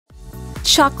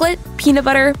chocolate peanut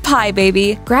butter pie,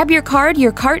 baby. Grab your card,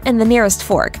 your cart, and the nearest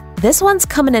fork. This one's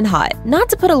coming in hot. Not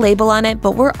to put a label on it,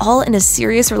 but we're all in a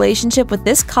serious relationship with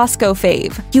this Costco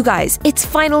fave. You guys, it's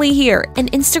finally here,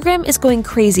 and Instagram is going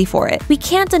crazy for it. We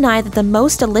can't deny that the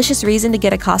most delicious reason to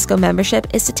get a Costco membership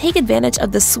is to take advantage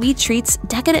of the sweet treats,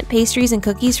 decadent pastries, and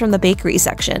cookies from the bakery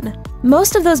section.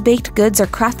 Most of those baked goods are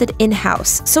crafted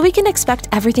in-house, so we can expect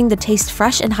everything to taste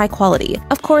fresh and high quality.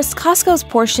 Of course, Costco's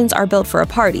portions are built for a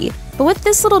party, but with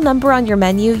this little number on your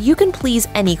menu, you can please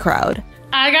any crowd.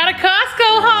 I got a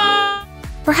Costco haul!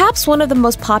 Perhaps one of the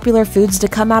most popular foods to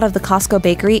come out of the Costco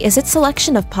bakery is its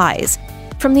selection of pies.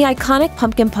 From the iconic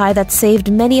pumpkin pie that saved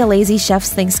many a lazy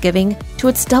chef's Thanksgiving, to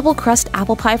its double crust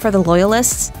apple pie for the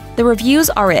loyalists, the reviews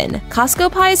are in.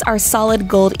 Costco pies are solid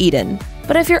gold eaten.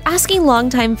 But if you're asking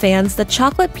longtime fans, the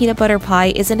chocolate peanut butter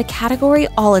pie is in a category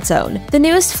all its own. The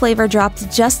newest flavor dropped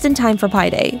just in time for Pie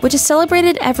Day, which is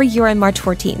celebrated every year on March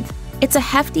 14th. It's a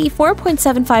hefty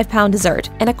 4.75-pound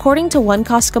dessert, and according to one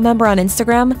Costco member on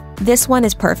Instagram, this one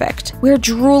is perfect. We're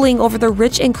drooling over the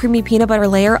rich and creamy peanut butter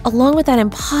layer along with that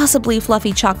impossibly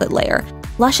fluffy chocolate layer.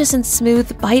 Luscious and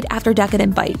smooth, bite after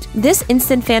decadent bite. This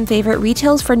instant fan favorite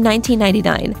retails for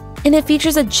 $19.99, and it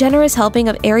features a generous helping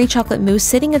of airy chocolate mousse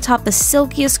sitting atop the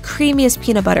silkiest, creamiest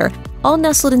peanut butter, all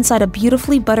nestled inside a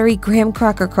beautifully buttery graham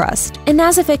cracker crust. And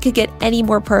as if it could get any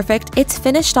more perfect, it's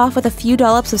finished off with a few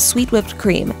dollops of sweet whipped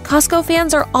cream. Costco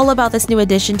fans are all about this new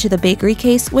addition to the bakery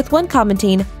case, with one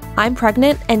commenting, "I'm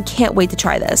pregnant and can't wait to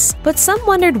try this." But some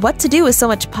wondered what to do with so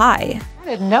much pie. I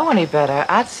didn't know any better.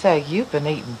 I'd say you've been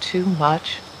eating too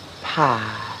much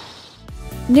pie.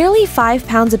 Nearly 5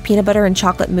 pounds of peanut butter and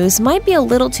chocolate mousse might be a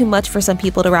little too much for some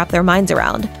people to wrap their minds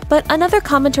around, but another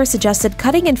commenter suggested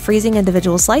cutting and freezing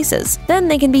individual slices. Then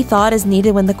they can be thawed as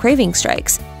needed when the craving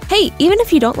strikes. Hey, even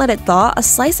if you don't let it thaw, a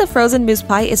slice of frozen mousse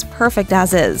pie is perfect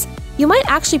as is. You might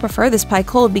actually prefer this pie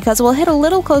cold because it will hit a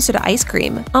little closer to ice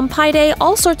cream. On Pie Day,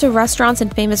 all sorts of restaurants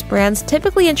and famous brands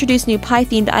typically introduce new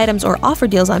pie-themed items or offer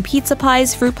deals on pizza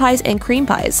pies, fruit pies, and cream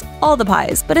pies. All the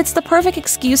pies. But it's the perfect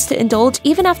excuse to indulge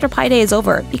even after Pie Day is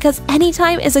over, because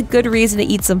anytime is a good reason to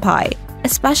eat some pie,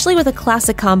 especially with a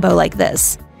classic combo like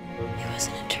this. It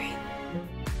wasn't a dream.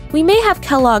 We may have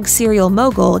Kellogg's cereal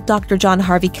mogul, Dr. John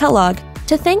Harvey Kellogg,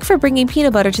 to thank for bringing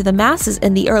peanut butter to the masses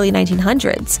in the early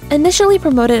 1900s. Initially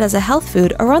promoted as a health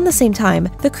food around the same time,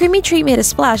 the creamy treat made a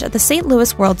splash at the St.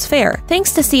 Louis World's Fair,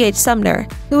 thanks to C.H. Sumner,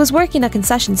 who was working a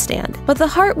concession stand. But the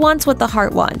heart wants what the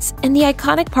heart wants, and the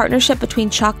iconic partnership between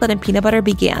chocolate and peanut butter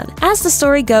began. As the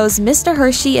story goes, Mr.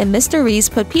 Hershey and Mr. Reese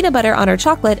put peanut butter on our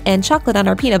chocolate and chocolate on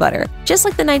our peanut butter, just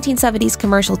like the 1970s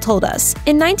commercial told us.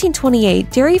 In 1928,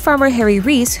 dairy farmer Harry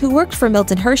Reese, who worked for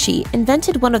Milton Hershey,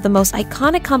 invented one of the most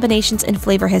iconic combinations in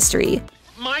flavor history.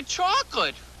 My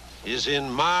chocolate is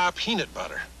in my peanut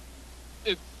butter.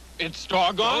 It's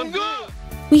doggone good.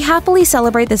 We happily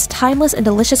celebrate this timeless and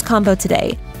delicious combo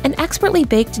today. And expertly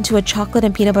baked into a chocolate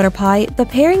and peanut butter pie, the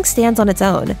pairing stands on its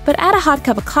own. But add a hot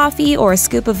cup of coffee or a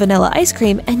scoop of vanilla ice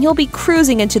cream and you'll be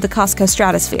cruising into the Costco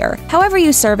stratosphere. However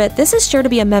you serve it, this is sure to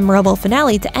be a memorable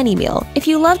finale to any meal. If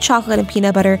you love chocolate and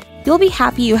peanut butter, you'll be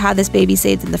happy you had this baby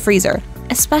saved in the freezer,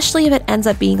 especially if it ends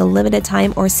up being a limited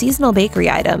time or seasonal bakery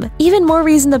item. Even more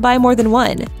reason to buy more than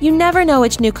one. You never know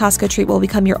which new Costco treat will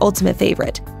become your ultimate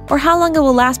favorite, or how long it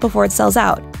will last before it sells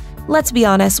out. Let's be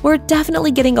honest, we're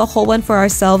definitely getting a whole one for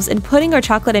ourselves and putting our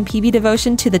chocolate and PB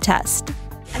devotion to the test.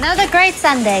 Another great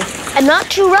Sunday, and not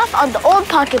too rough on the old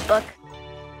pocketbook.